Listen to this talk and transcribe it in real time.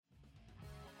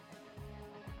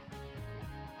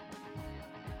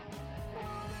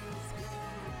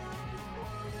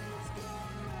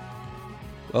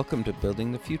Welcome to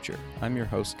Building the Future. I'm your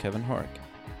host, Kevin Horick.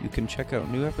 You can check out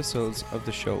new episodes of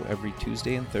the show every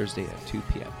Tuesday and Thursday at 2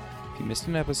 p.m. If you missed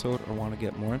an episode or want to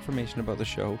get more information about the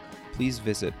show, please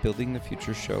visit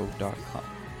buildingthefutureshow.com.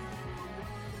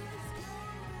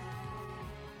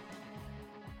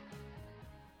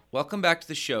 Welcome back to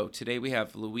the show. Today we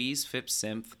have Louise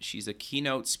Phipps-Simpf. She's a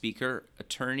keynote speaker,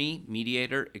 attorney,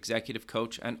 mediator, executive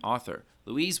coach, and author.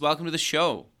 Louise, welcome to the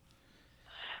show.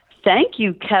 Thank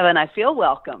you, Kevin. I feel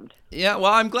welcomed. Yeah,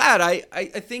 well, I'm glad. I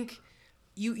think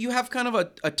you have kind of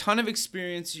a ton of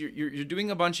experience. You're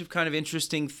doing a bunch of kind of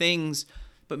interesting things,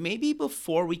 but maybe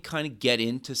before we kind of get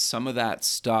into some of that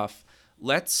stuff,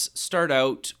 let's start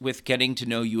out with getting to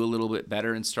know you a little bit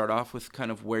better and start off with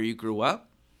kind of where you grew up.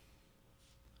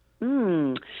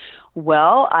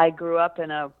 Well, I grew up in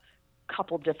a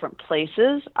couple different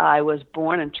places. I was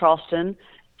born in Charleston,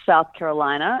 South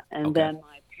Carolina, and then my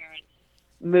parents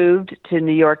moved to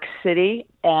New York City,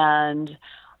 and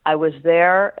I was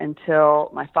there until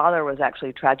my father was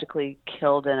actually tragically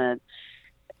killed in a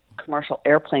commercial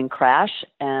airplane crash,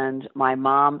 and my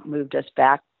mom moved us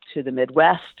back to the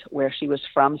Midwest, where she was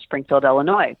from, Springfield,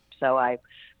 Illinois. So I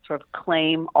sort of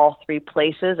claim all three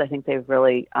places. I think they've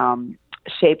really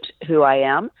shaped who I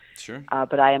am. Sure.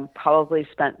 But I am probably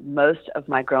spent most of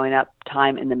my growing up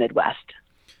time in the Midwest.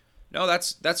 No,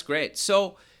 that's great.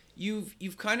 So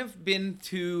you've kind of been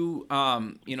to,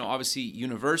 obviously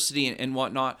university and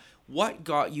whatnot. What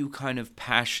got you kind of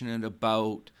passionate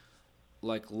about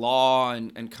like law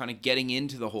and kind of getting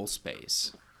into the whole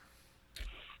space?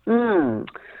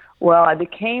 Well, I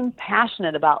became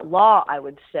passionate about law, I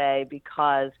would say,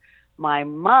 because my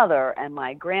mother and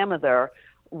my grandmother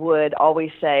would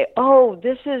always say, "Oh,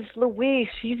 this is Louise.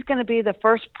 She's going to be the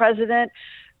first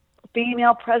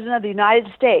female president of the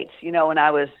United States," when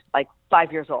I was like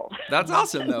 5 years old. That's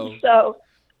awesome, though. So,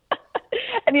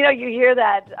 and you hear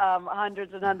that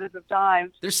hundreds and hundreds of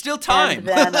times. There's still time. And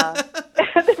then,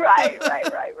 right.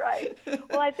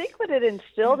 Well, I think what it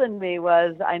instilled in me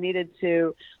was I needed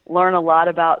to learn a lot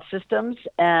about systems,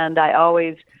 and I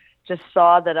always just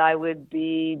saw that I would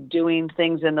be doing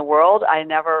things in the world. I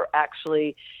never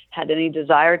actually had any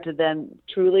desire to then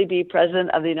truly be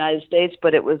president of the United States,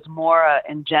 but it was more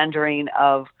engendering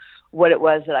of what it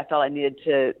was that I felt I needed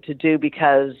to do,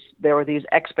 because there were these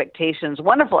expectations,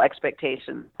 wonderful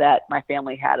expectations that my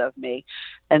family had of me.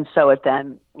 And so it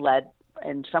then led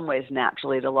in some ways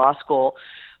naturally to law school,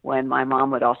 when my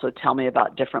mom would also tell me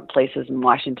about different places in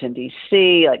Washington,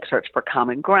 D.C., like Search for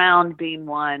Common Ground being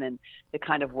one, and the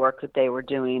kind of work that they were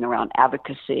doing around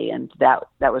advocacy. And that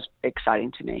was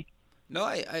exciting to me. No,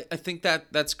 I think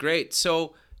that's great.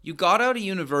 So you got out of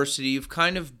university. You've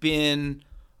kind of been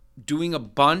doing a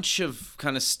bunch of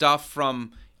kind of stuff,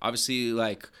 from obviously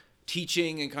like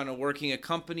teaching and kind of working at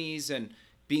companies and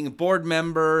being a board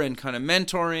member and kind of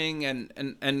mentoring,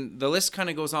 and the list kind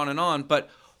of goes on and on. But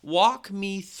walk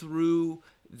me through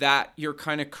that, your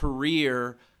kind of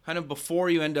career, kind of before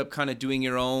you end up kind of doing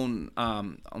your own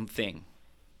thing.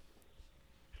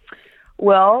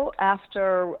 Well,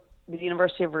 after the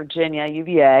University of Virginia,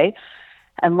 UVA,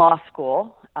 and law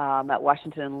school at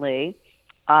Washington and Lee,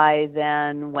 I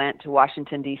then went to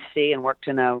Washington, D.C. and worked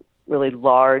in a really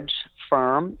large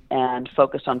firm and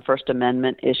focused on First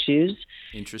Amendment issues.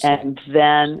 Interesting. And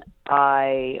then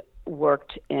I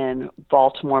worked in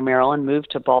Baltimore, Maryland, moved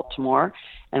to Baltimore,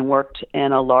 and worked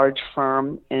in a large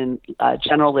firm in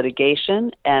general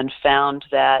litigation, and found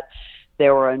that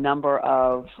there were a number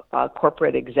of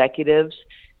corporate executives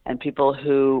and people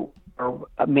who are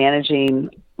managing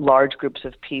large groups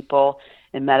of people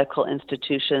in medical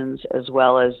institutions, as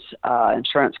well as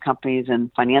insurance companies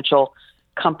and financial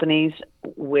companies,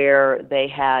 where they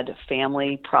had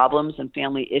family problems and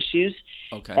family issues.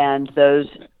 Okay. And those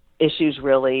issues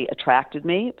really attracted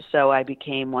me. So I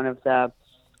became one of the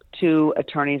two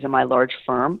attorneys in my large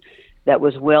firm that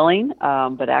was willing,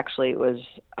 but actually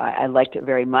I liked it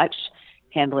very much,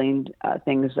 handling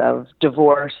things of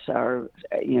divorce or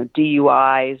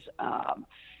DUIs,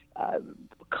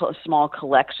 small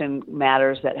collection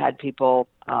matters that had people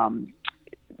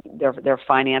their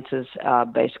finances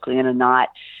basically in a knot.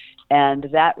 And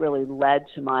that really led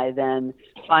to my then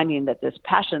finding that this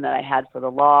passion that I had for the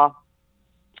law.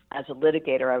 As a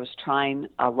litigator, I was trying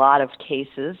a lot of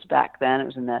cases back then. It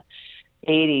was in the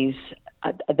 80s,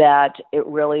 that it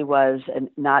really was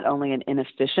not only an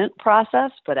inefficient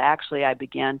process, but actually I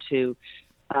began to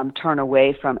turn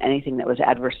away from anything that was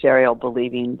adversarial,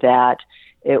 believing that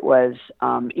it was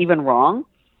even wrong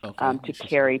to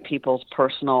carry people's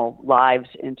personal lives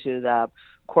into the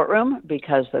courtroom,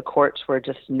 because the courts were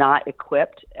just not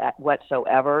equipped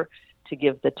whatsoever to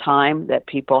give the time that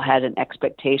people had an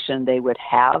expectation they would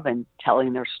have in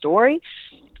telling their story,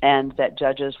 and that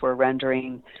judges were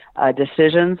rendering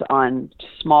decisions on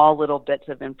small little bits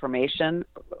of information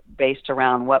based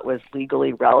around what was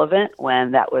legally relevant,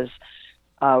 when that was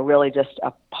really just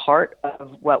a part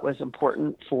of what was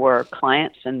important for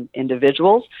clients and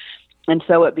individuals. And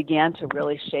so it began to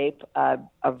really shape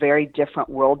a very different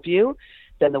worldview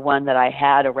than the one that I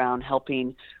had around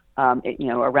helping,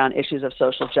 around issues of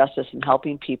social justice and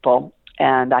helping people.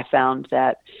 And I found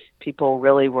that people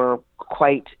really were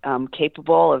quite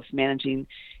capable of managing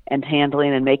and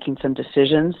handling and making some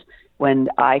decisions when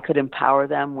I could empower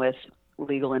them with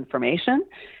legal information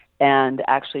and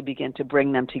actually begin to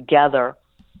bring them together,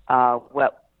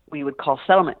 what we would call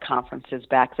settlement conferences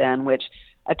back then, which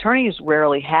attorneys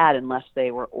rarely had unless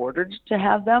they were ordered to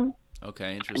have them.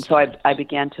 Okay, interesting. And so I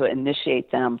began to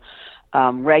initiate them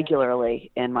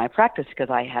regularly in my practice, because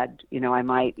I had, I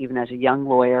might, even as a young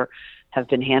lawyer, have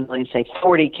been handling, say,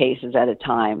 40 cases at a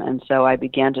time. And so I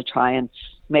began to try and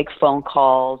make phone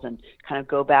calls and kind of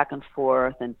go back and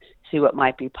forth and see what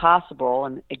might be possible.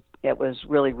 And it was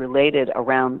really related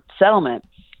around settlement.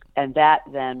 And that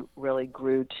then really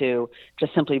grew to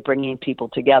just simply bringing people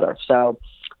together. So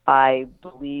I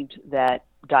believed that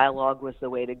dialogue was the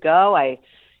way to go. I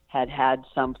had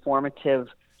some formative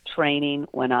training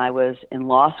when I was in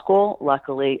law school,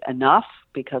 luckily enough,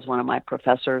 because one of my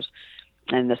professors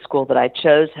in the school that I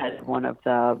chose had one of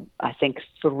the, I think,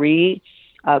 3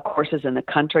 courses in the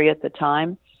country at the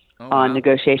time on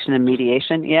negotiation and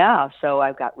mediation. Yeah, so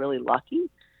I got really lucky.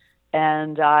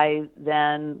 And I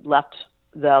then left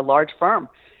the large firm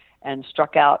and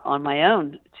struck out on my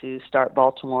own to start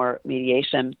Baltimore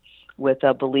Mediation, with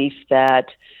a belief that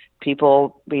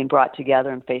people being brought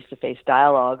together in face-to-face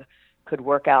dialogue could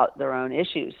work out their own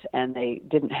issues, and they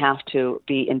didn't have to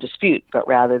be in dispute, but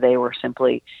rather they were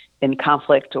simply in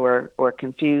conflict or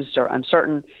confused or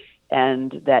uncertain,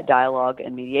 and that dialogue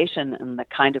and mediation, and the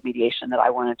kind of mediation that I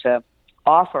wanted to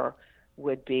offer,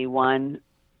 would be one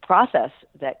process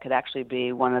that could actually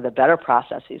be one of the better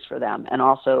processes for them, and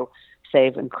also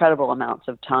save incredible amounts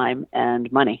of time and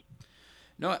money.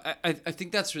 No, I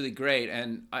think that's really great.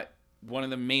 And one of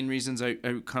the main reasons I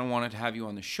kind of wanted to have you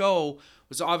on the show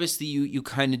was obviously you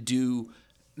kind of do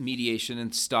mediation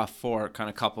and stuff for kind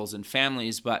of couples and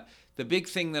families. But the big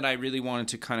thing that I really wanted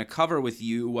to kind of cover with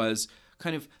you was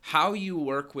kind of how you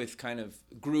work with kind of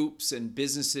groups and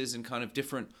businesses and kind of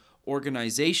different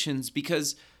organizations,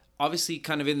 because obviously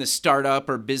kind of in the startup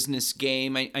or business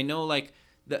game, I know like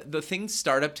the thing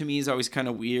startup to me is always kind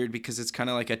of weird because it's kind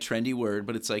of like a trendy word,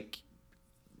 but it's like,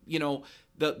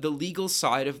 the legal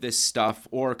side of this stuff,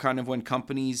 or kind of when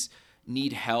companies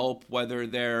need help, whether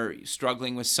they're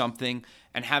struggling with something,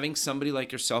 and having somebody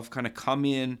like yourself kind of come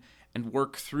in and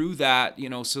work through that,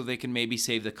 so they can maybe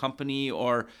save the company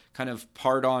or kind of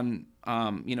part on,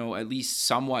 at least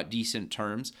somewhat decent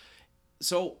terms.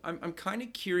 So I'm kind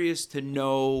of curious to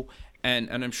know, and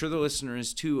I'm sure the listener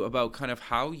is too, about kind of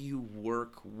how you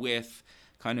work with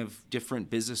kind of different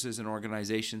businesses and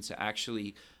organizations to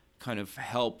actually kind of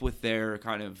help with their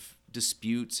kind of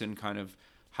disputes and kind of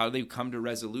how they come to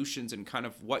resolutions, and kind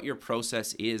of what your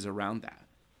process is around that.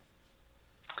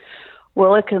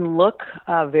 Well, it can look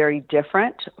very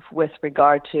different with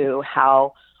regard to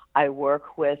how I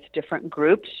work with different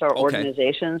groups or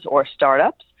organizations or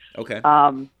startups. Okay.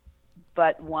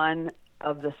 But one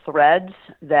of the threads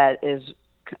that is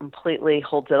completely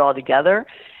holds it all together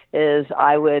is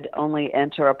I would only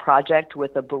enter a project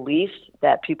with a belief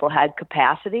that people had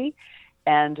capacity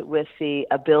and with the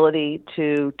ability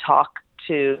to talk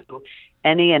to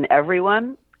any and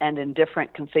everyone and in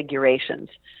different configurations.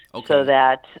 Okay. So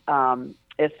that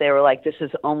if they were like, this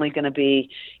is only going to be,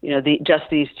 just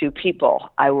these 2 people,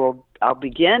 I'll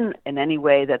begin in any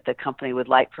way that the company would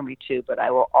like for me to, but I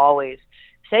will always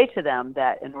say to them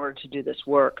that in order to do this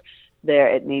work,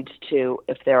 it needs to,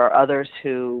 if there are others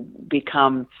who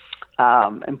become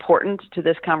important to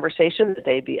this conversation, that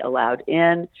they be allowed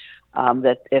in,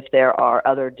 that if there are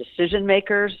other decision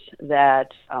makers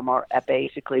that are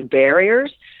basically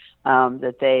barriers,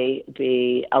 that they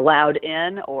be allowed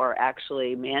in or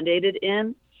actually mandated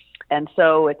in. And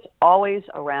so it's always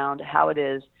around how it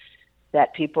is that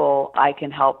I can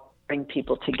help bring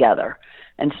people together.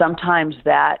 And sometimes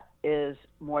that is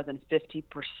more than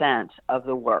 50% of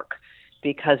the work,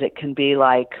 because it can be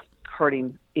like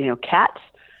herding, cats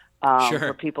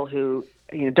for people who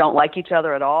don't like each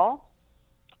other at all,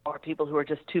 or people who are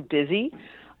just too busy.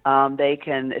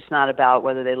 It's not about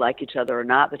whether they like each other or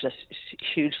not. They're just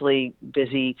hugely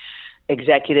busy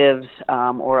executives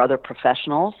or other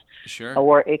professionals. Sure.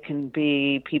 Or it can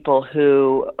be people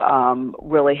who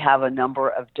really have a number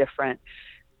of different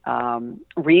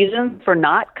reasons for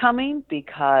not coming,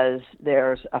 because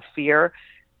there's a fear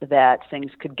that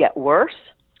things could get worse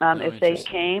if they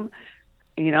came,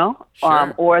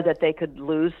 Sure. or that they could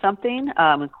lose something,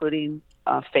 including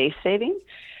face saving.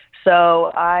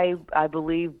 So I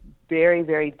believe very,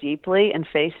 very deeply in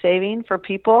face saving for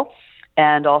people,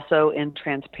 and also in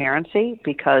transparency,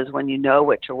 because when you know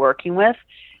what you're working with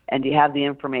and you have the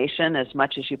information as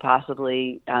much as you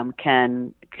possibly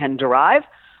can derive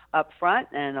up front,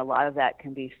 and a lot of that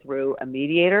can be through a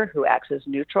mediator who acts as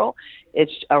neutral.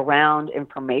 It's around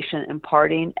information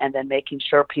imparting, and then making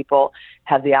sure people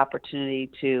have the opportunity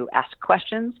to ask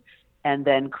questions and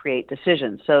then create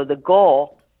decisions. So the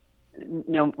goal,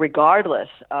 regardless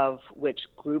of which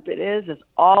group it is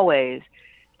always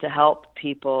to help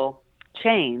people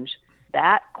change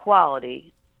that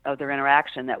quality of their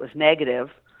interaction that was negative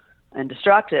and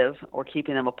destructive or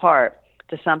keeping them apart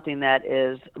to something that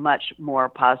is much more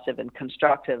positive and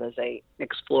constructive as they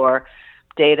explore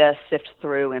data, sift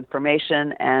through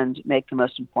information, and make the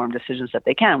most informed decisions that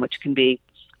they can, which can be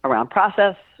around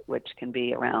process, which can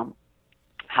be around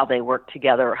how they work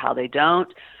together or how they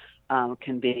don't,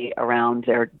 can be around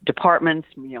their departments,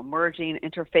 merging,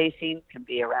 interfacing, can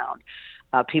be around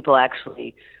people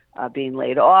actually being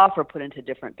laid off or put into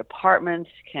different departments,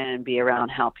 can be around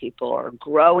how people are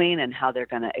growing and how they're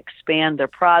going to expand their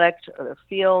product or their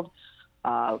field,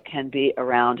 can be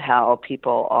around how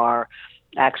people are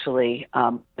actually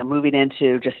moving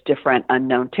into just different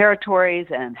unknown territories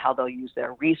and how they'll use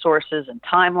their resources and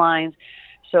timelines.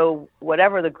 So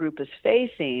whatever the group is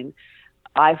facing,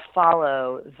 I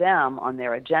follow them on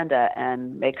their agenda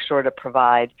and make sure to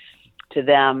provide to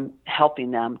them,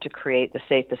 helping them to create the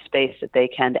safest space that they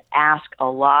can to ask a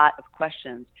lot of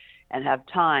questions and have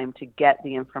time to get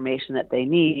the information that they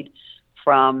need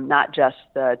from not just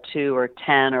the 2 or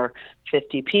 10 or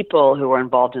 50 people who are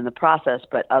involved in the process,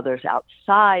 but others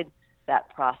outside that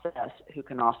process who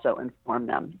can also inform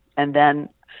them. And then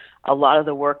a lot of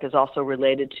the work is also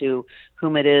related to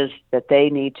whom it is that they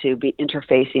need to be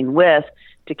interfacing with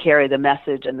to carry the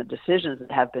message and the decisions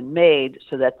that have been made,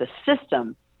 so that the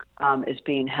system is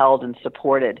being held and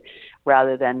supported,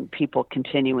 rather than people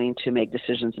continuing to make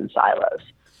decisions in silos.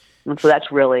 And so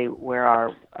that's really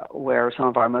where some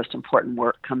of our most important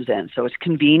work comes in. So it's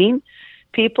convening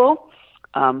people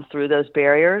through those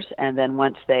barriers, and then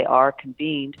once they are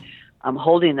convened,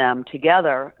 holding them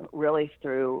together, really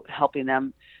through helping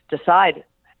them decide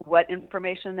what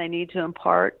information they need to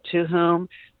impart to whom,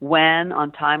 when,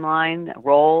 on timeline,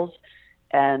 roles.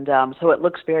 And so it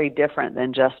looks very different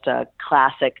than just a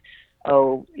classic,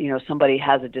 somebody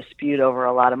has a dispute over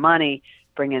a lot of money,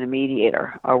 bring in a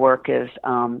mediator. Our work is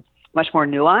much more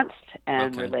nuanced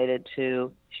and related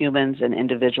to humans and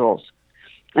individuals.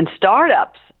 And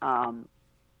startups,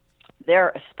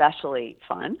 they're especially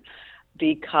fun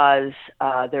because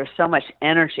there's so much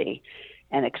energy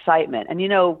and excitement. And,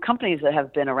 companies that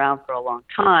have been around for a long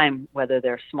time, whether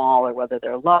they're small or whether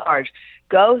they're large,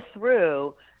 go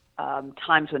through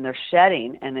times when they're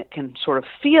shedding, and it can sort of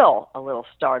feel a little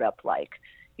startup-like.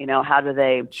 How do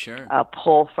they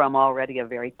pull from already a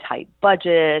very tight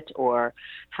budget, or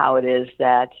how it is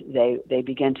that they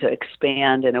begin to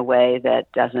expand in a way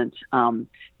that doesn't,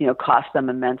 cost them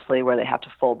immensely, where they have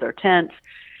to fold their tents.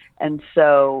 And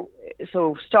so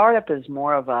startup is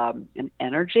more of an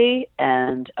energy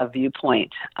and a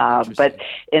viewpoint, but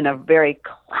in a very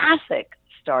classic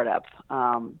startup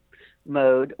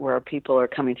mode, where people are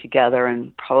coming together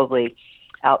and probably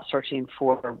out searching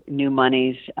for new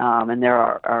monies, and there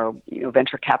are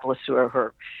venture capitalists who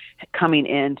are coming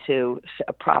in to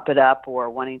prop it up or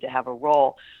wanting to have a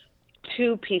role.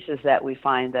 Two pieces that we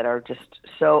find that are just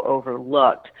so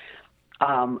overlooked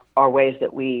are ways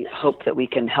that we hope that we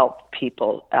can help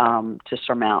people to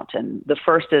surmount. And the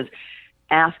first is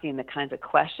asking the kinds of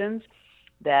questions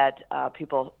that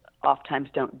people oftentimes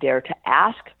don't dare to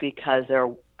ask, because they're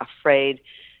afraid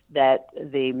that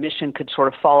the mission could sort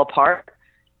of fall apart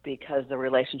because the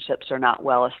relationships are not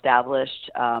well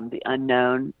established. The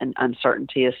unknown and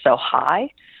uncertainty is so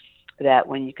high that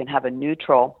when you can have a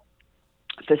neutral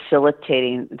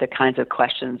facilitating the kinds of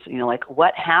questions, like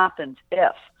what happens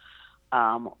if,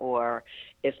 or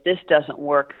if this doesn't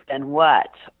work, then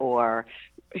what? Or,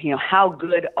 how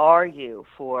good are you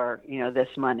for, this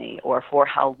money, or for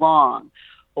how long?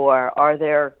 Or are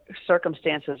there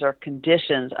circumstances or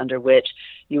conditions under which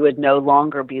you would no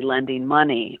longer be lending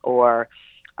money? Or,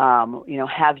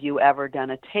 have you ever done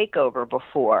a takeover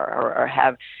before? Or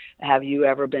have you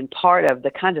ever been part of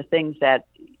the kinds of things that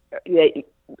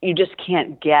you just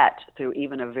can't get through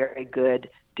even a very good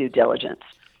due diligence.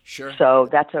 Sure. So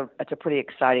that's a pretty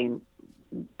exciting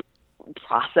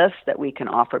process that we can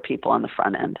offer people on the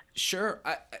front end. Sure.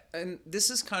 And this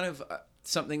is kind of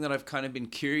something that I've kind of been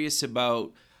curious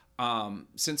about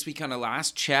since we kind of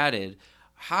last chatted.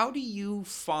 How do you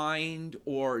find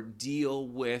or deal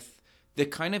with the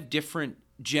kind of different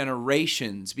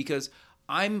generations? Because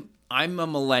I'm a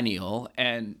millennial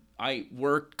and I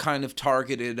work kind of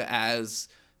targeted as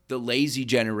the lazy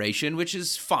generation, which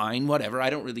is fine, whatever. I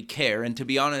don't really care. And to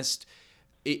be honest,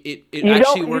 it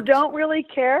actually works. You don't really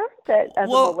care that as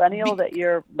a millennial that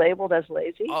you're labeled as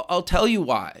lazy? I'll tell you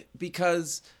why.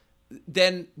 Because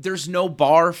then there's no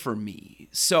bar for me.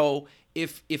 So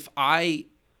if it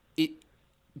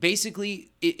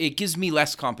gives me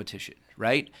less competition,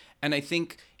 right? And I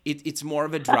think it's more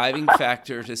of a driving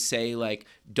factor to say, like,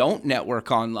 don't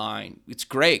network online. It's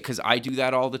great because I do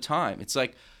that all the time. It's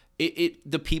like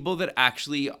the people that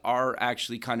are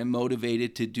actually kind of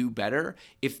motivated to do better,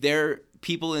 if they're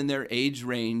people in their age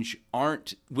range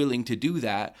aren't willing to do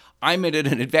that, I'm at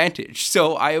an advantage.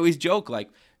 So I always joke, like,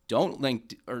 don't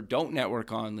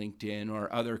network on LinkedIn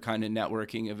or other kind of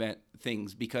networking event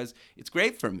things because it's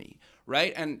great for me,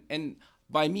 right? And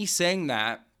by me saying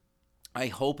that, I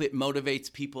hope it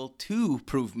motivates people to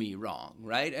prove me wrong,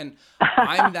 right? And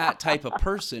I'm that type of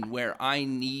person where I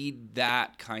need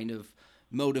that kind of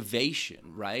motivation,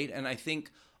 right? And I think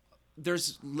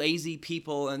there's lazy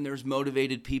people and there's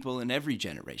motivated people in every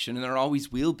generation, and there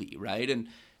always will be, right? And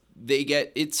they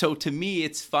get it. So to me,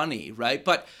 it's funny, right?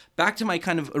 But back to my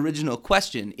kind of original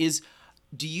question is,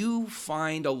 do you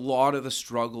find a lot of the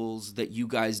struggles that you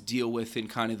guys deal with in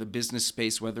kind of the business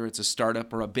space, whether it's a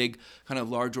startup or a big kind of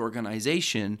large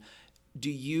organization, do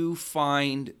you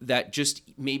find that just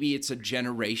maybe it's a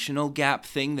generational gap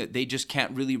thing that they just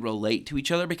can't really relate to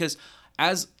each other? Because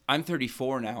as I'm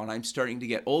 34 now and I'm starting to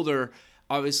get older,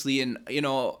 obviously, and, you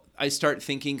know, I start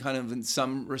thinking kind of in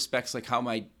some respects like how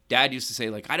my dad used to say,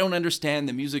 like, I don't understand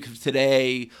the music of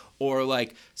today, or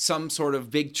like some sort of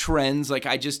big trends. Like,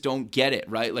 I just don't get it,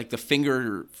 right? Like the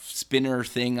finger spinner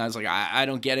thing. I was like, I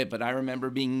don't get it. But I remember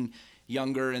being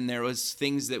younger and there was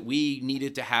things that we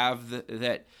needed to have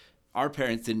that our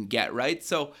parents didn't get, right?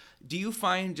 So do you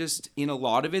find just in a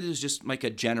lot of it is just like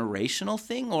a generational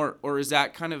thing, or is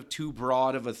that kind of too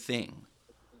broad of a thing?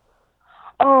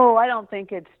 Oh, I don't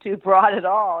think it's too broad at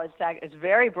all. It's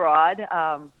very broad.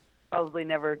 Probably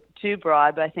never too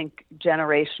broad, but I think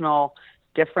generational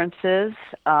differences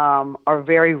are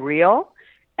very real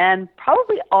and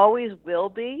probably always will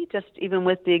be, just even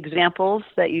with the examples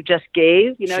that you just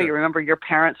gave. You know, Sure. You remember your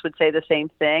parents would say the same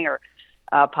thing, or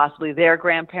possibly their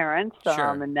grandparents,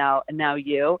 Sure. and now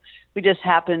you. We just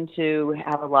happen to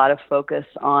have a lot of focus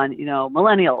on,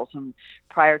 millennials. And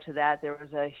prior to that, there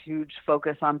was a huge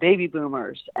focus on baby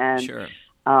boomers. And Sure.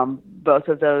 both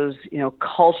of those,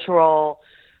 cultural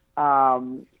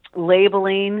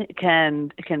labeling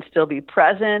can still be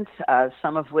present,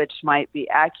 some of which might be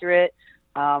accurate,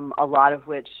 a lot of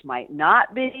which might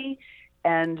not be.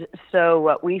 And so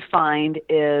what we find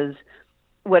is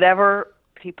whatever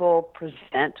people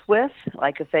present with,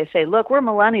 like if they say, look, we're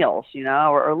millennials,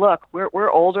 or look, we're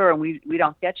older and we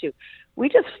don't get you. We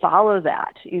just follow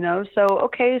that, So,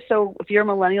 okay, so if you're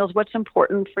millennials, what's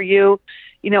important for you,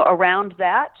 around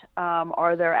that?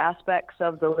 Are there aspects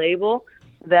of the label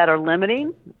that are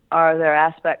limiting? Are there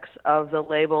aspects of the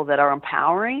label that are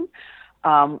empowering?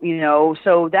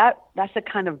 So that's the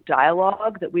kind of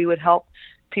dialogue that we would help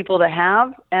people to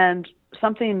have. And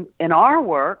something in our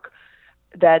work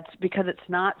that's, because it's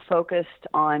not focused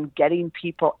on getting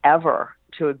people ever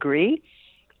to agree.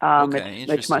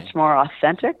 It's much more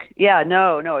authentic. Yeah,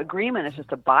 no, agreement is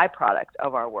just a byproduct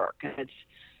of our work. And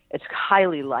it's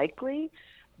highly likely,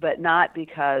 but not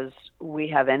because we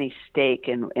have any stake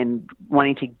in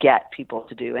wanting to get people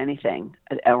to do anything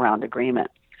around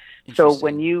agreement. So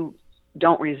when you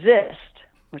don't resist,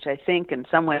 which I think in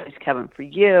some ways, Kevin, for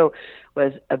you,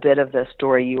 was a bit of the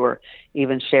story you were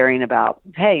even sharing about,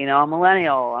 hey, I'm a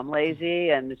millennial, I'm lazy,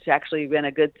 and it's actually been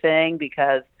a good thing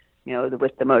because,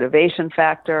 with the motivation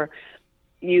factor,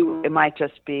 it might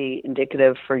just be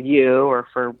indicative for you or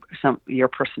for your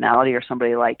personality or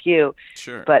somebody like you.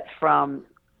 Sure. But from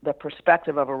the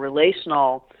perspective of a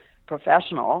relational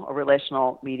professional, a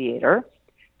relational mediator,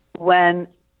 when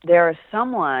there is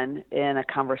someone in a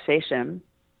conversation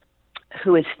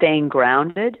who is staying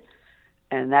grounded,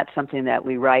 and that's something that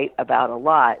we write about a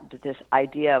lot, this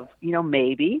idea of,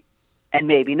 maybe and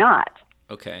maybe not.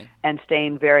 Okay. And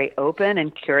staying very open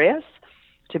and curious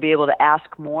to be able to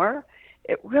ask more,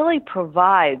 it really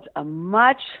provides a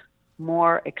much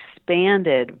more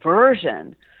expanded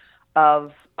version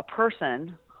of a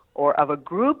person or of a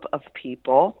group of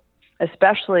people,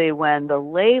 especially when the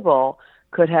label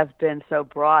could have been so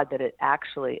broad that it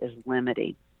actually is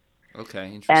limiting. Okay,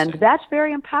 interesting. And that's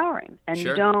very empowering. And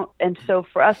Sure. and so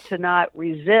for us to not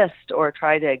resist or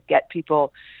try to get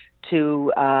people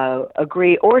to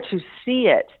agree or to see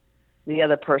it the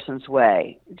other person's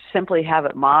way, simply have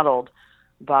it modeled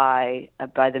by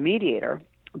the mediator,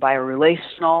 by a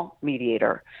relational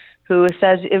mediator who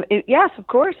says, yes, of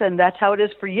course, and that's how it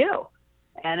is for you.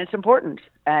 And it's important.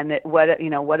 And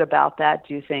what about that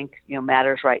do you think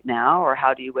matters right now, or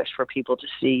how do you wish for people to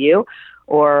see you,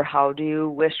 or how do you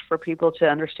wish for people to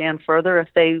understand further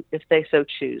if they so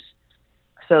choose?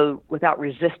 So without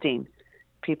resisting,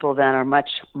 people then are much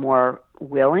more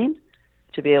willing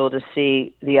to be able to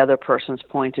see the other person's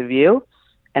point of view,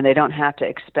 and they don't have to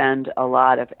expend a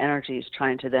lot of energies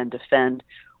trying to then defend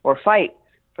or fight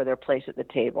for their place at the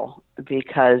table,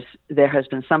 because there has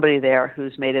been somebody there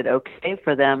who's made it okay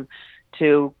for them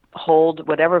to hold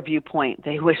whatever viewpoint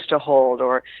they wish to hold,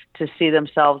 or to see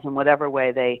themselves in whatever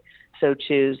way they so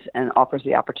choose, and offers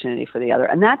the opportunity for the other.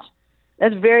 And that's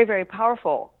very, very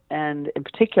powerful. And in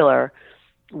particular,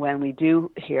 when we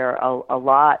do hear a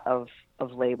lot of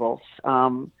labels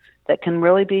that can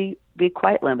really be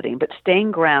quite limiting, but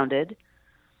staying grounded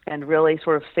and really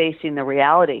sort of facing the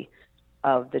reality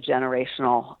of the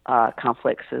generational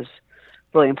conflicts is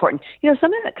really important.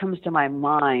 Something that comes to my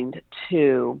mind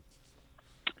too,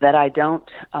 that I don't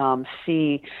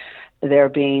see there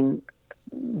being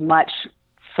much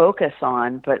focus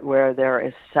on, but where there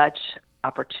is such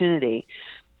opportunity,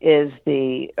 is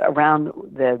around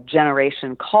the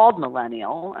generation called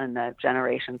millennial and the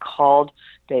generation called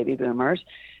baby boomers.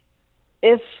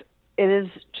 If it is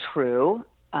true,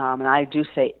 and I do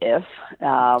say if,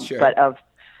 Sure. but of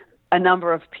a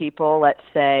number of people, let's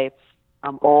say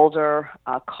older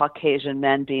Caucasian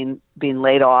men being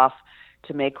laid off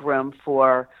to make room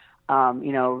for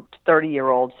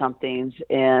 30-year-old somethings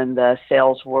in the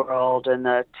sales world and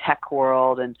the tech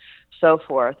world and so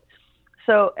forth.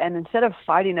 So, and instead of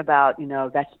fighting about,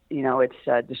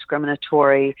 it's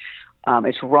discriminatory,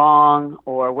 it's wrong,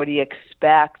 or what do you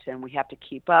expect, and we have to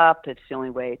keep up, it's the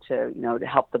only way to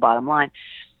help the bottom line.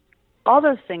 All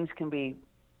those things can be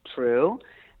true,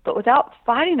 but without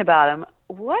fighting about them,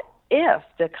 what if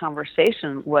the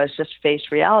conversation was just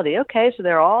face reality? Okay, so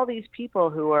there are all these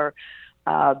people who are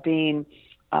being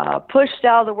pushed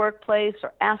out of the workplace,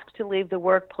 or asked to leave the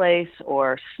workplace,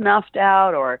 or snuffed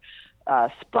out, or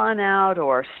spun out,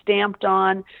 or stamped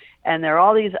on, and there are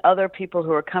all these other people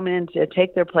who are coming in to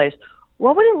take their place.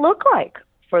 What would it look like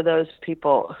for those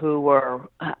people who were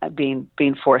being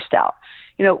forced out?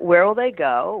 Where will they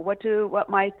go? What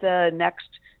might the next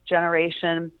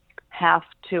generation have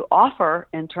to offer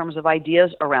in terms of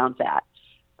ideas around that?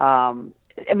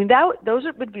 Those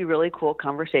would be really cool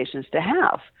conversations to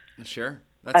have. Sure,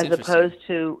 that's as opposed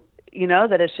to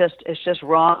that it's just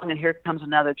wrong, and here comes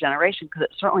another generation, because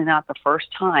it's certainly not the first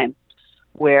time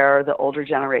where the older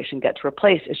generation gets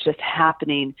replaced. It's just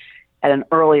happening at an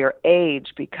earlier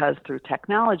age, because through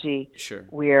technology, sure,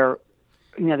 we're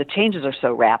the changes are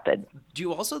so rapid. Do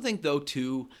you also think, though,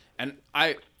 too, and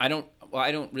I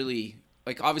don't really,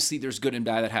 like, obviously there's good and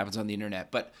bad that happens on the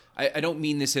internet, but I don't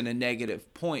mean this in a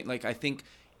negative point. Like, I think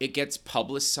it gets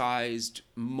publicized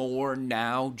more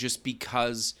now just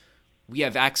because we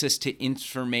have access to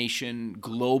information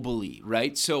globally,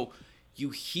 right? So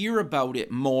you hear about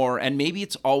it more, and maybe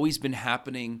it's always been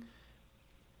happening,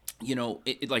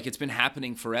 it's been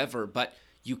happening forever, but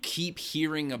you keep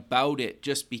hearing about it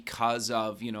just because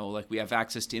of, we have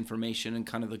access to information and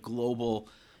kind of the global,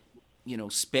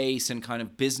 space and kind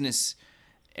of business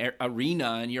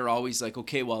arena, and you're always like,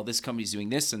 okay, well, this company's doing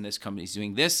this and this company's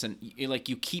doing this, and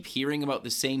you keep hearing about the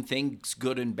same things,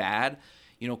 good and bad,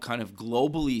 kind of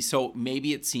globally. So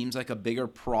maybe it seems like a bigger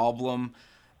problem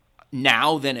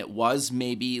now than it was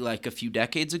maybe like a few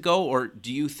decades ago, or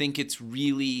do you think it's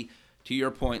really, to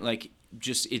your point,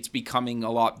 just it's becoming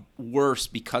a lot worse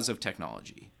because of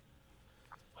technology?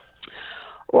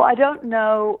 Well, I don't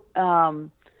know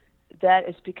that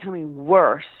it's becoming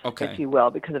worse, if you will,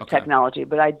 because of technology,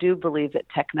 but I do believe that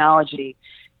technology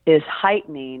is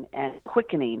heightening and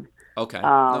quickening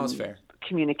that's fair.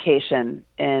 Communication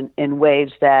in ways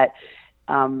that,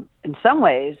 in some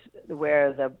ways,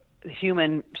 where the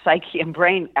human psyche and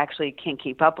brain actually can't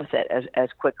keep up with it as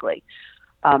quickly.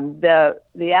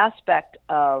 The aspect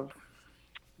of,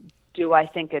 do I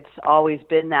think it's always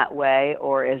been that way,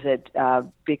 or is it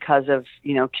because of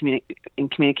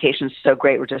communication is so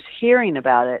great, we're just hearing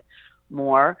about it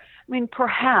more? I mean,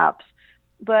 perhaps,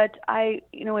 but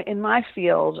in my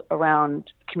field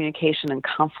around communication and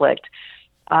conflict,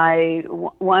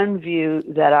 One view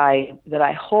that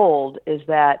I hold is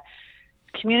that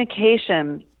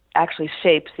communication actually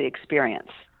shapes the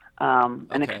experience.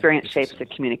 An experience shapes the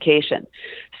communication.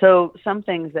 So some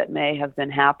things that may have been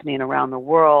happening around the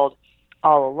world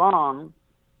all along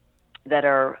that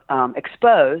are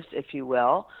exposed, if you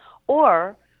will,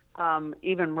 or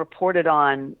even reported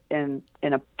on in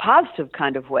a positive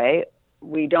kind of way,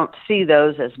 we don't see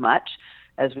those as much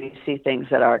as we see things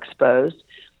that are exposed.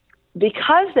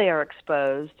 Because they are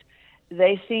exposed,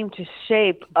 they seem to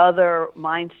shape other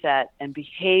mindset and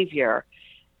behavior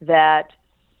that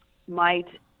might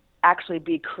actually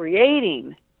be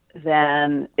creating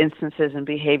then instances and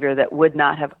behavior that would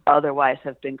not have otherwise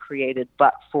have been created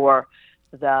but for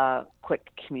the quick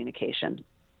communication.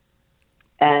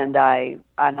 And I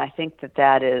think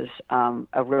that is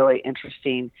a really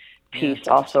interesting piece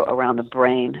also around the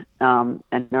brain and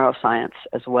neuroscience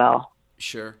as well.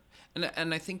 Sure.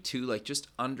 And I think too, like just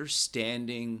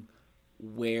understanding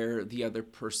where the other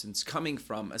person's coming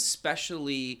from,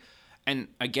 especially, and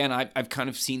again, I've kind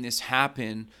of seen this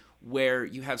happen where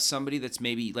you have somebody that's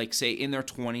maybe like say in their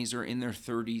 20s or in their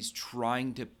 30s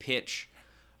trying to pitch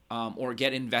or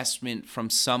get investment from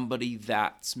somebody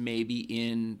that's maybe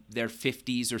in their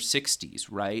 50s or 60s,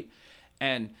 right?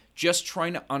 And just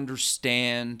trying to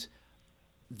understand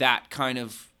that kind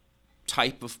of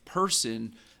type of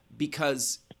person,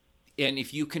 because, and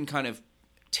if you can kind of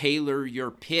tailor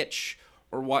your pitch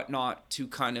or whatnot to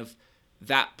kind of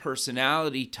that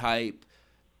personality type,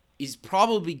 is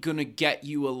probably going to get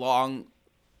you along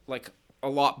like a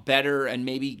lot better and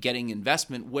maybe getting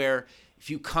investment. Where if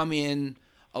you come in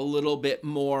a little bit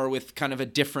more with kind of a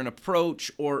different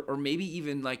approach, or maybe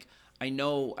even like, I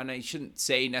know, and I shouldn't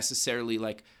say necessarily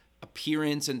like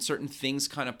appearance and certain things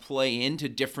kind of play into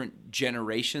different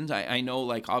generations. I know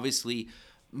like obviously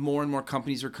more and more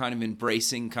companies are kind of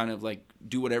embracing kind of like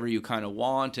do whatever you kind of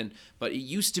want, but it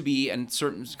used to be, and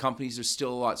certain companies are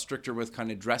still a lot stricter with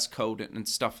kind of dress code and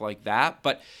stuff like that.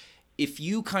 But if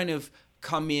you kind of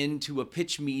come into a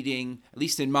pitch meeting, at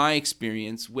least in my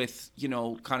experience, with, you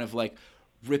know, kind of like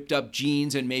ripped up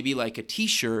jeans and maybe like a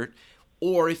t-shirt,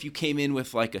 or if you came in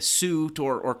with like a suit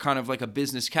or kind of like a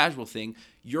business casual thing,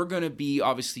 you're going to be,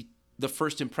 obviously the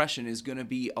first impression is going to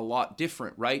be a lot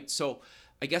different, right? So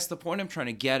I guess the point I'm trying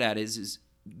to get at is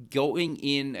going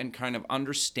in and kind of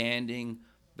understanding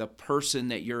the person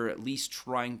that you're at least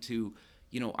trying to,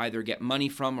 you know, either get money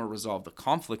from or resolve the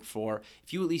conflict for.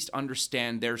 If you at least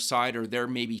understand their side or their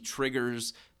maybe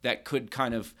triggers that could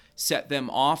kind of set them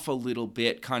off a little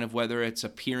bit, kind of whether it's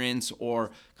appearance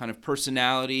or kind of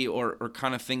personality or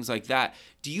kind of things like that.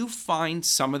 Do you find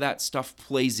some of that stuff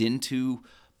plays into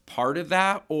part of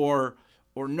that or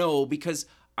no? Because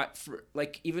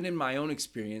like even in my own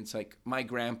experience, like my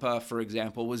grandpa, for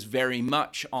example, was very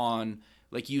much on,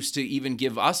 like used to even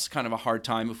give us kind of a hard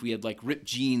time if we had like ripped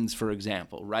jeans, for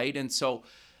example, right? And so,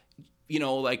 you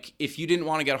know, like if you didn't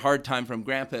want to get a hard time from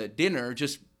grandpa at dinner,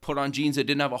 just put on jeans that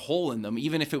didn't have a hole in them,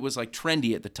 even if it was like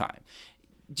trendy at the time.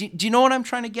 Do you know what I'm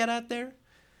trying to get at there?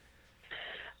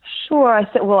 Sure.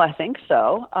 I think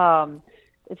so.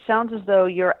 It sounds as though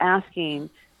you're asking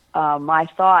my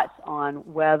thoughts on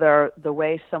whether the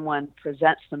way someone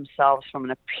presents themselves from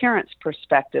an appearance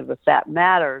perspective, if that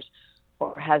matters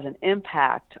or has an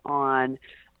impact on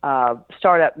a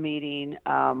startup meeting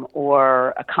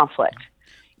or a conflict.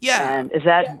 Yeah. And is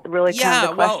that really kind of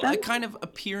the question? Well, a kind of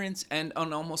appearance and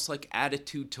an almost like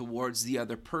attitude towards the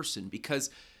other person.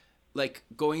 Because like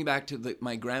going back to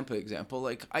my grandpa example,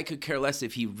 like I could care less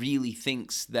if he really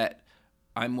thinks that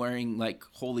I'm wearing like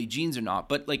holy jeans or not,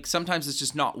 but like sometimes it's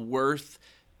just not worth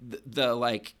the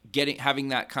like having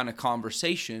that kind of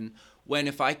conversation, when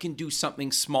if I can do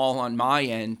something small on my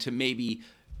end to maybe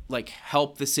like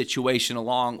help the situation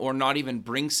along or not even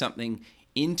bring something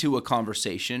into a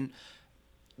conversation.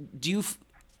 Do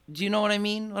you know what I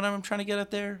mean? What I'm trying to get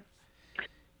at there?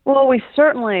 Well, we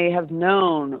certainly have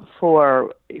known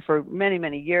for many,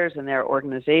 many years in their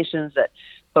organizations that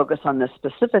focus on this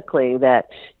specifically, that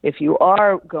if you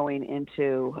are going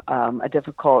into a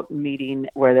difficult meeting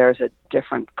where there's a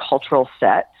different cultural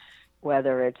set,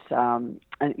 whether it's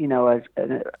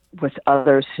with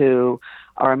others who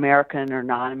are American or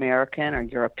non-American or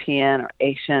European or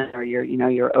Asian, or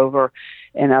you're over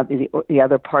in the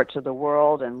other parts of the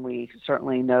world, and we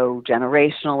certainly know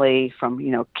generationally from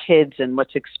kids and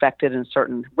what's expected in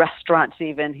certain restaurants,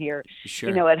 even here,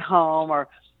 sure. At home, or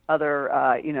other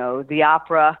the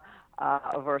opera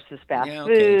versus fast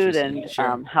food, and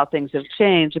sure. How things have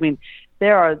changed. I mean,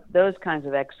 there are those kinds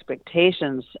of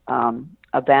expectations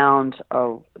abound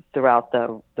throughout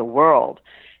the world,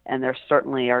 and there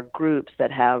certainly are groups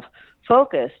that have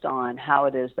focused on how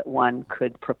it is that one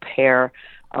could prepare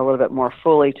a little bit more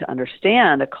fully to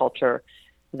understand a culture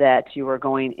that you were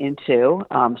going into.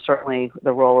 Certainly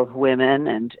the role of women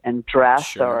and dress,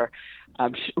 Sure.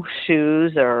 or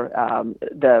shoes, or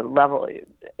the level,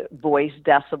 voice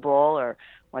decibel, or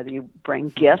whether you bring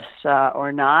gifts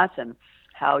or not, and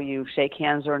how you shake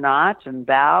hands or not and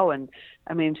bow. And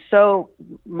I mean, so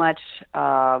much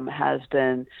has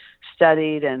been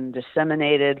studied and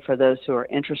disseminated for those who are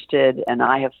interested, and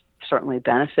I have certainly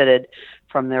benefited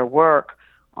from their work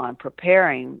on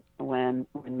preparing when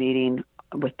meeting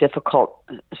with difficult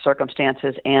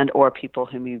circumstances and or people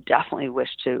whom you definitely wish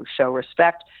to show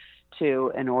respect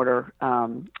to, in order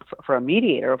for a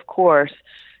mediator, of course,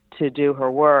 to do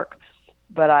her work.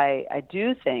 But I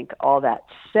do think, all that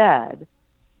said,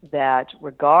 that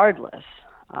regardless,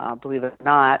 believe it or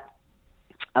not,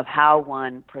 of how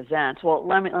one presents, well,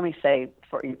 let me say,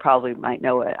 for you probably might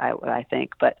know what I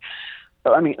think, but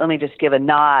let me just give a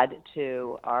nod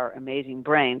to our amazing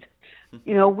brains.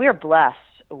 You know, we're blessed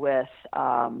with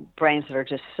brains that are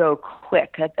just so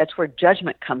quick. That's where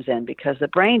judgment comes in, because the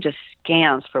brain just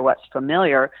scans for what's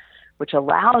familiar, which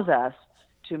allows us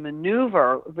to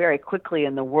maneuver very quickly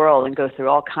in the world and go through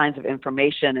all kinds of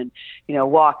information, and, you know,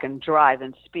 walk and drive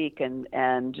and speak and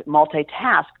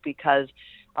multitask, because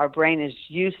our brain is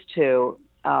used to,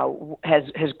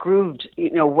 has grooved,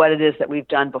 you know, what it is that we've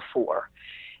done before.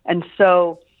 And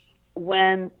so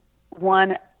when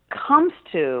one comes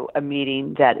to a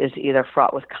meeting that is either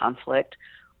fraught with conflict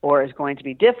or is going to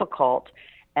be difficult,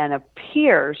 and a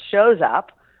peer shows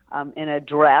up in a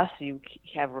dress, you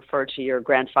have referred to your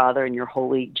grandfather and your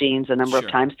holy genes a number Sure.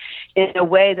 of times, in a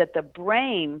way that the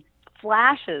brain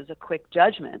flashes a quick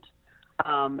judgment,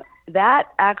 that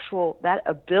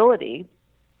ability,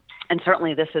 and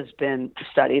certainly this has been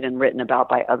studied and written about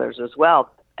by others as well,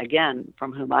 again,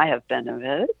 from whom I have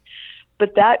benefited,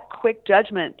 but that quick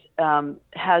judgment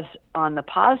has, on the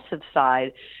positive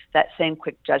side, that same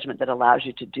quick judgment that allows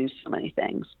you to do so many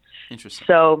things. Interesting.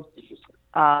 So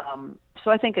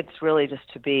I think it's really just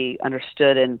to be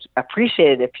understood and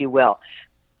appreciated, if you will.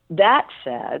 That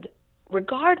said,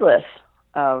 regardless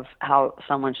of how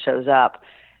someone shows up,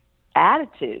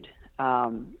 attitude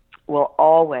will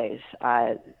always,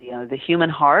 the human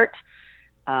heart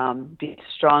beats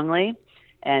strongly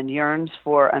and yearns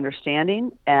for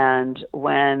understanding. And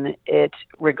when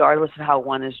regardless of how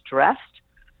one is dressed,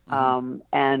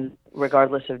 and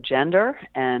regardless of gender,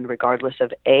 and regardless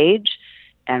of age,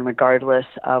 and regardless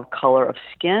of color of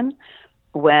skin,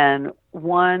 when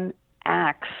one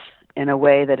acts in a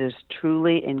way that is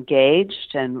truly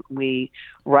engaged, and we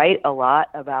write a lot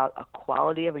about a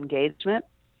quality of engagement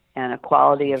and a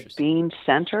quality of being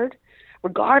centered,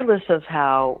 regardless of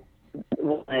how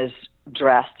one is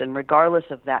dressed, and regardless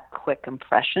of that quick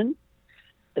impression,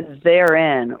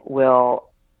 therein will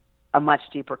a much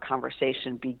deeper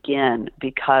conversation begin,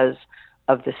 because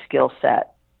of the skill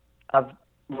set of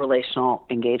relational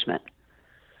engagement.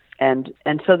 And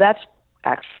so that's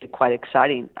actually quite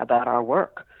exciting about our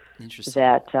work. Interesting.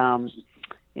 That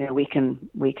we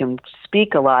can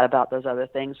speak a lot about those other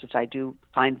things, which I do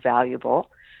find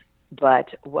valuable,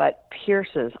 but what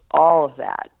pierces all of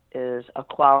that is a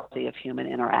quality of human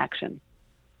interaction.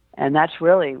 And that's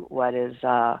really what is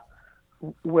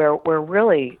we're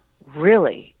really,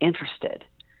 really interested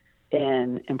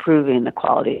in improving the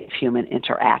quality of human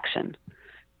interaction.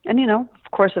 And,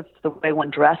 of course, if the way one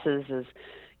dresses is,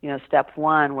 step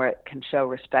one, where it can show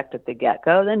respect at the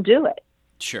get-go, then do it.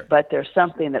 Sure. But there's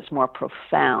something that's more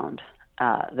profound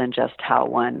than just how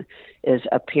one is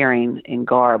appearing in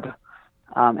garb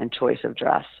and choice of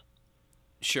dress.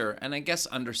 Sure. And I guess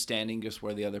understanding just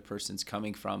where the other person's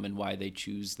coming from and why they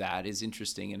choose that is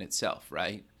interesting in itself,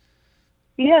 right?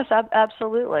 Yes,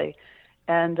 absolutely.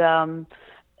 And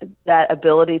that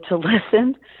ability to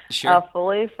listen Sure.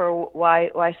 fully for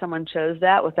why someone chose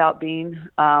that without being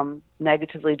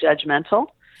negatively judgmental.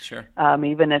 Sure.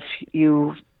 Even if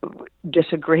you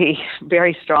disagree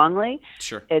very strongly,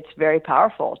 Sure. it's very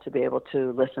powerful to be able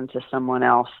to listen to someone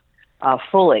else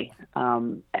fully,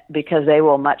 because they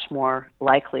will much more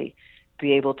likely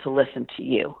be able to listen to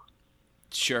you.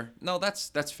 Sure. No,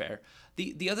 that's fair.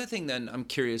 The other thing then I'm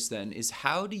curious then is,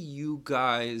 how do you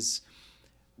guys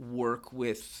work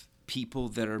with people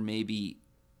that are maybe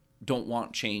don't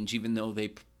want change, even though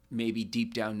they maybe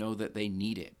deep down know that they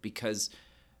need it? Because,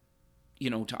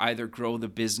 to either grow the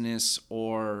business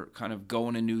or kind of go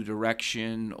in a new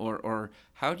direction, or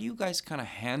how do you guys kind of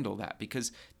handle that?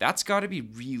 Because that's got to be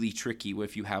really tricky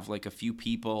if you have like a few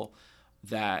people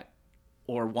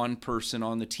or one person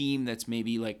on the team that's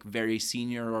maybe like very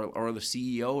senior, or the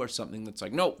CEO or something that's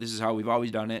like, no, this is how we've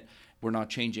always done it. we're not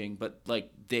changing, but like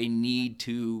they need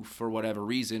to for whatever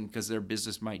reason because their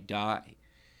business might die?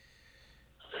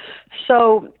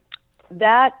 So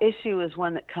that issue is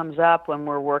one that comes up when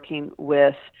we're working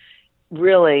with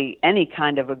really any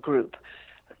kind of a group.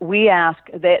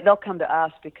 They'll come to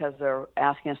us because they're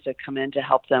asking us to come in to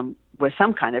help them with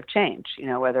some kind of change,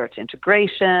 whether it's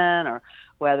integration or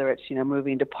whether it's,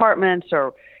 moving departments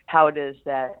or how it is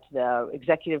that the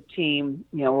executive team,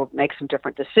 will make some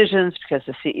different decisions because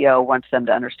the CEO wants them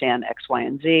to understand X, Y,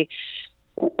 and Z.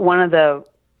 One of the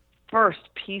first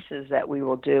pieces that we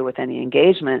will do with any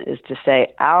engagement is to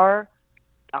say our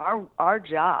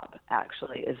job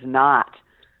actually is not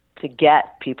to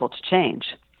get people to change.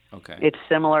 Okay. It's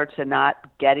similar to not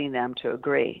getting them to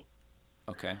agree.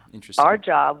 Okay, interesting. Our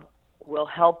job will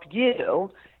help you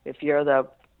if you're the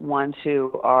ones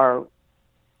who are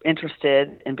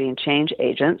interested in being change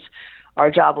agents.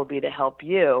 Our job will be to help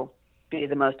you be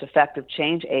the most effective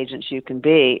change agents you can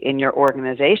be in your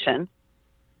organization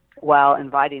while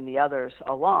inviting the others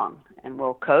along. And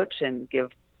we'll coach and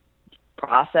give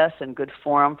process and good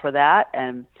forum for that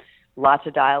and lots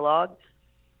of dialogue.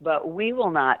 But we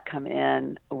will not come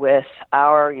in with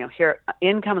our, here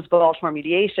in comes Baltimore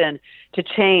Mediation to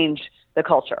change the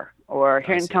culture, or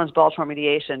here in comes Baltimore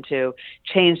Mediation to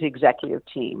change the executive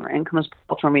team, or in comes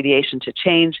Baltimore Mediation to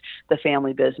change the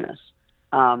family business.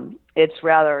 It's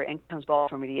rather in comes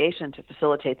Baltimore Mediation to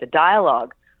facilitate the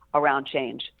dialogue around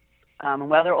change, and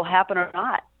whether it will happen or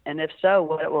not. And if so,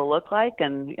 what it will look like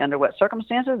and under what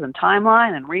circumstances and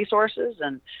timeline and resources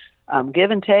and give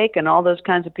and take and all those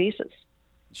kinds of pieces.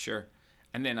 Sure.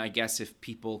 And then I guess if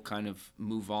people kind of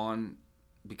move on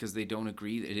because they don't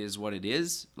agree, it is what it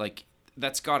is, like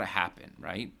that's got to happen,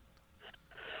 right?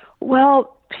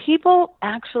 Well, people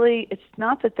actually, it's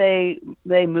not that they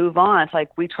move on. It's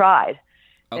like we tried.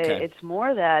 Okay. It's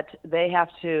more that they have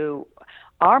to,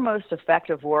 our most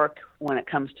effective work when it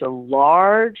comes to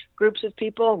large groups of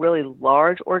people, really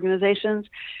large organizations,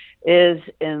 is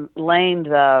in laying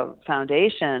the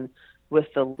foundation with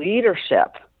the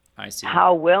leadership. I see.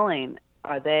 How willing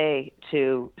are they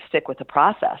to stick with the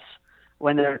process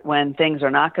when things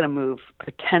are not going to move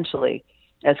potentially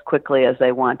as quickly as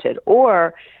they wanted,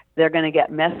 or they're going to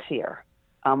get messier,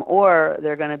 or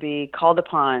they're going to be called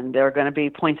upon. There are going to be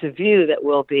points of view that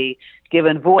will be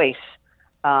given voice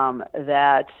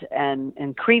that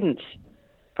and credence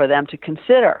for them to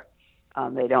consider.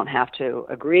 They don't have to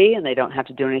agree and they don't have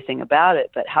to do anything about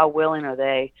it, but how willing are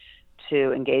they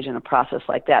to engage in a process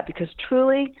like that? Because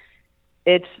truly,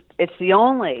 it's the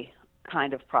only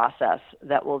kind of process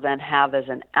that will then have as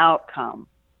an outcome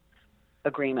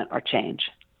agreement or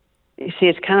change. You see,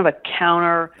 it's kind of a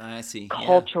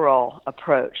counter-cultural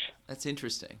approach. That's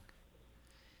interesting.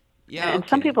 Yeah, and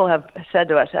some people have said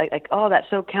to us, like, "Oh, that's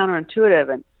so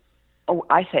counterintuitive," and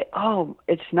I say, "Oh,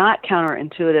 it's not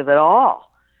counterintuitive at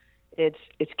all. It's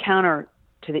counter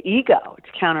to the ego. It's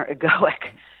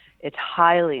counter-egoic. It's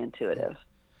highly intuitive."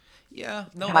 Yeah,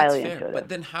 no, that's fair. Intuitive. But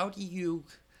then how do you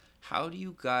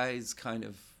guys kind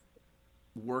of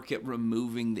work at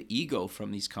removing the ego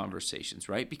from these conversations,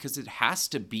 right? Because it has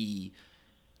to be,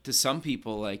 to some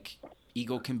people, like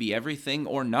ego can be everything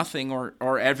or nothing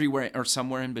or everywhere or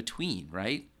somewhere in between,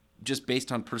 right? Just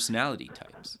based on personality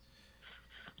types.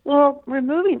 Well,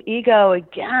 removing ego,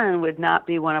 again, would not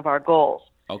be one of our goals.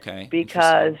 Okay.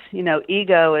 Because,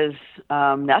 ego is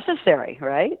necessary,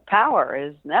 right? Power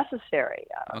is necessary.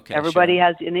 Everybody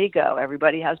has an ego.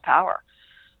 Everybody has power.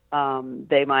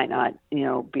 They might not,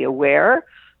 be aware,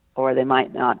 or they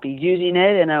might not be using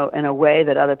it in a way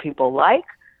that other people like.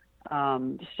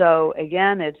 So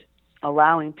again, it's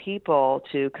allowing people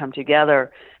to come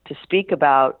together to speak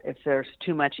about if there's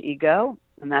too much ego,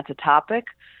 and that's a topic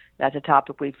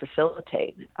we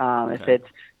facilitate. If it's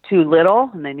too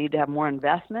little and they need to have more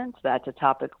investments, that's a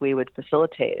topic we would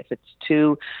facilitate. If it's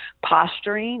too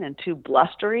posturing and too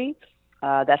blustery,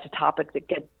 that's a topic that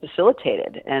gets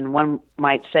facilitated. And one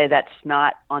might say that's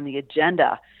not on the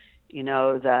agenda,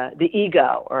 the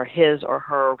ego or his or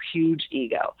her huge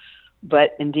ego.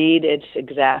 But indeed, it's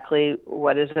exactly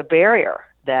what is a barrier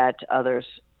that others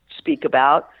speak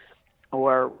about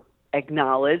or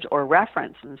acknowledge or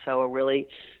reference. And so a really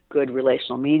good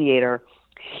relational mediator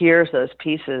hears those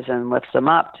pieces and lifts them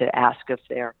up to ask if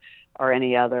there are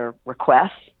any other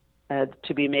requests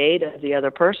to be made of the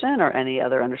other person or any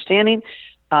other understanding,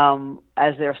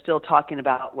 as they're still talking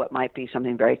about what might be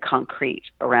something very concrete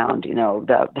around,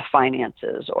 the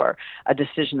finances or a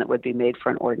decision that would be made for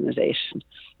an organization.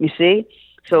 You see?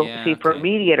 So for a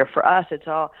mediator, for us, it's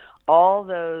all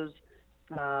those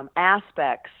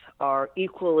aspects are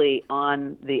equally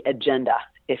on the agenda,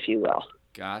 if you will.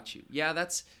 Got you. Yeah,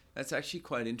 that's That's actually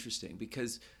quite interesting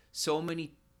because so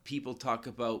many people talk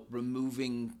about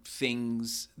removing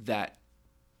things that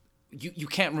you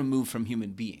can't remove from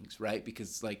human beings, right?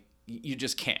 Because like you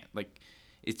just can't. Like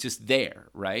it's just there,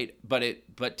 right?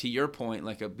 But to your point,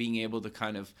 like being able to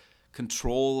kind of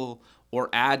control or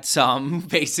add some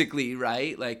basically,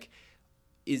 right? Like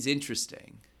is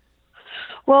interesting.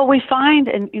 Well, we find,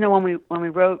 and when we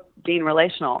wrote Being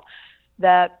Relational,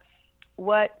 that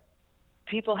what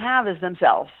people have is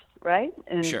themselves, right?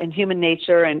 Sure. In human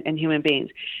nature and human beings.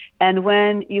 And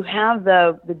when you have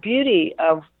the beauty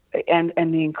of and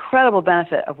the incredible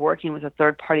benefit of working with a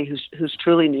third party who's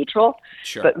truly neutral,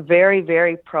 Sure. but very,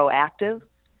 very proactive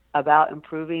about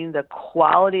improving the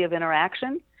quality of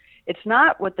interaction, it's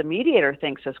not what the mediator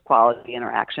thinks is quality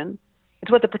interaction.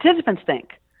 It's what the participants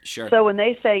think. Sure. So when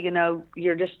they say,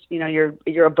 you're just,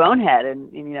 you're a bonehead,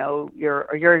 and you're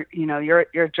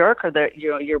a jerk,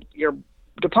 or your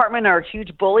department are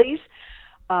huge bullies,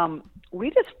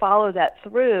 we just follow that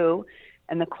through,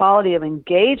 and the quality of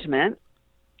engagement,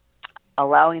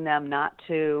 allowing them not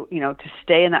to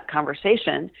stay in that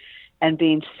conversation, and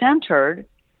being centered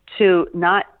to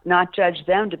not judge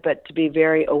them, but to be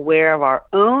very aware of our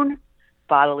own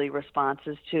bodily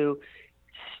responses, to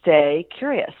stay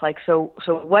curious. Like, so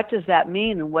what does that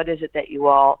mean? And what is it that you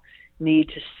all need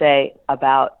to say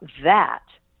about that?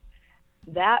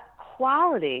 That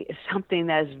quality is something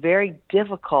that is very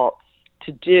difficult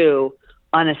to do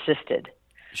unassisted.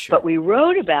 Sure. But we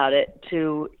wrote about it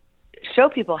to show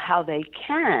people how they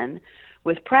can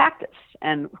with practice.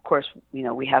 And of course,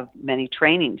 we have many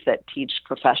trainings that teach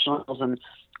professionals and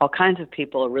all kinds of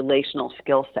people a relational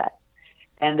skill set.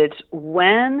 And it's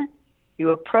when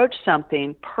you approach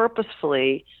something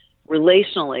purposefully,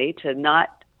 relationally, to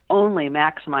not only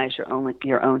maximize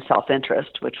your own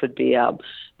self-interest, which would be a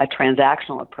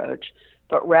transactional approach,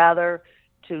 but rather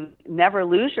to never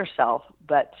lose yourself,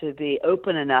 but to be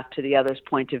open enough to the other's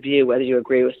point of view, whether you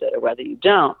agree with it or whether you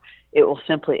don't. It will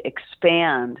simply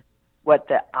expand what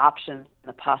the options and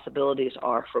the possibilities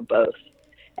are for both.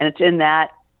 And it's in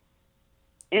that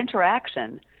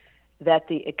interaction that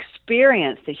the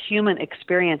experience, the human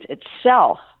experience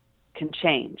itself, can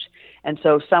change. And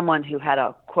so someone who had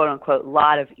a quote-unquote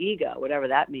lot of ego, whatever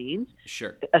that means,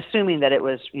 Sure. assuming that it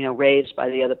was raised by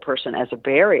the other person as a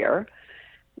barrier,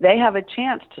 they have a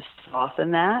chance to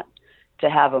soften that, to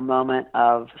have a moment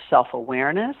of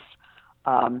self-awareness,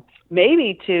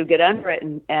 maybe to get under it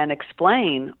and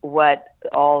explain what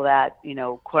all that,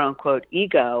 quote-unquote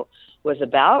ego was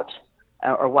about,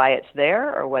 or why it's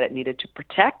there, or what it needed to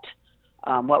protect,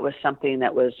 what was something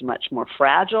that was much more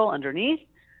fragile underneath.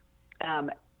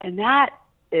 And that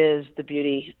is the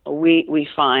beauty we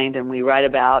find and we write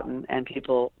about, and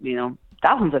people,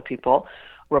 thousands of people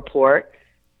report.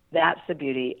 That's the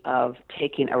beauty of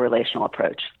taking a relational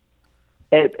approach.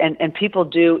 And people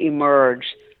do emerge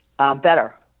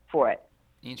better for it.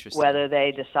 Interesting. Whether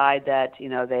they decide that,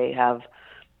 they have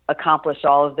accomplished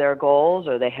all of their goals,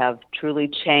 or they have truly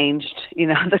changed,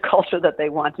 the culture that they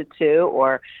wanted to,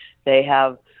 or they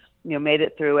have, made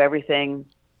it through everything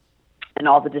and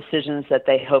all the decisions that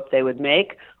they hoped they would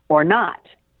make, or not.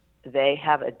 They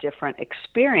have a different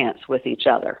experience with each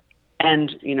other.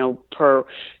 And, per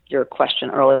your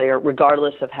question earlier,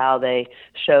 regardless of how they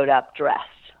showed up dressed,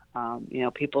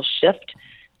 people shift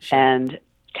and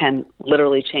can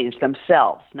literally change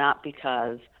themselves, not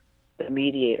because the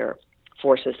mediator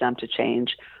forces them to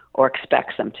change or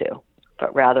expects them to,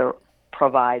 but rather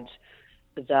provides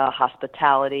the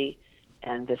hospitality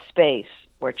and the space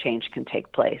where change can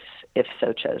take place, if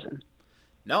so chosen.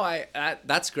 No,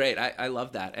 that's great. I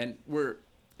love that. And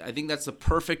I think that's the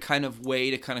perfect kind of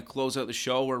way to kind of close out the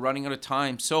show. We're running out of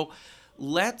time. So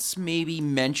let's maybe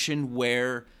mention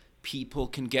where people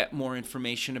can get more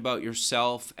information about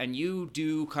yourself. And you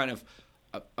do kind of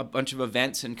a bunch of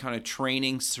events and kind of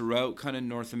trainings throughout kind of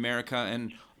North America.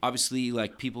 And obviously,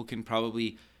 like, people can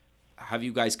probably have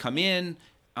you guys come in.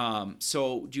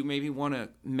 So do you maybe want to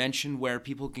mention where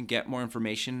people can get more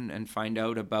information and find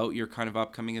out about your kind of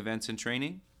upcoming events and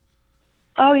training?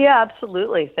 Oh, yeah,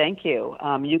 absolutely. Thank you.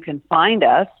 You can find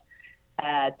us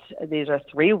at, these are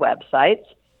 3 websites,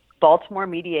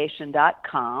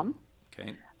 baltimoremediation.com.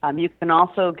 Okay. You can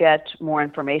also get more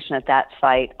information at that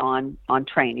site on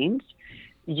trainings.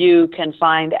 You can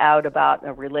find out about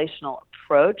a relational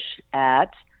approach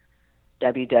at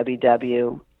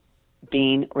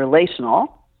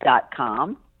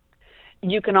www.beingrelational.com.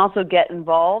 You can also get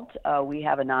involved. We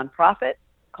have a nonprofit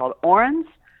called Orens,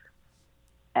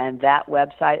 and that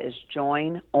website is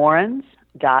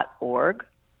joinorens.org.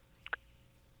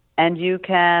 And you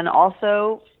can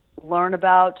also learn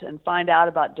about and find out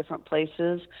about different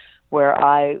places where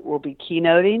I will be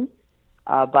keynoting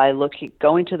by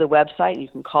going to the website. You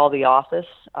can call the office.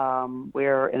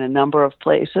 We're in a number of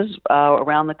places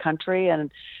around the country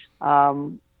and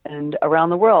around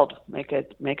the world. Make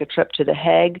a trip to The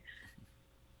Hague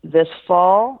this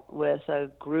fall with a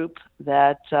group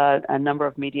that a number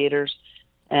of mediators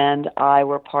and I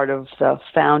were part of the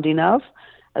founding of,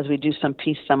 as we do some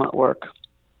Peace Summit work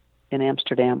in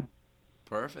Amsterdam.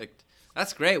 Perfect.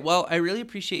 That's great. Well, I really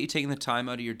appreciate you taking the time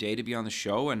out of your day to be on the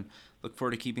show, and look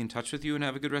forward to keeping in touch with you, and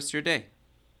have a good rest of your day.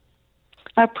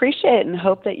 I appreciate it and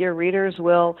hope that your readers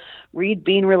will read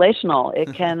Being Relational.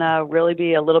 It can really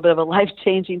be a little bit of a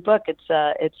life-changing book.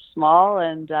 It's small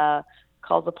and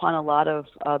calls upon a lot of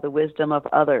the wisdom of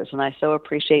others, and I so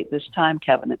appreciate this time,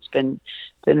 Kevin. It's been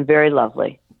very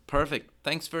lovely. Perfect.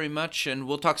 Thanks very much, and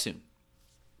we'll talk soon.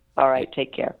 All right.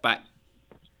 Take care. Bye.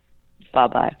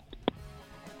 Bye-bye.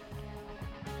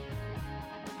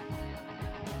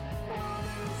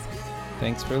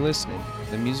 Thanks for listening.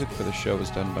 The music for the show was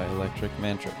done by Electric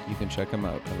Mantra. You can check them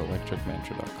out at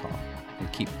electricmantra.com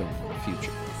and keep building the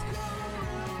future.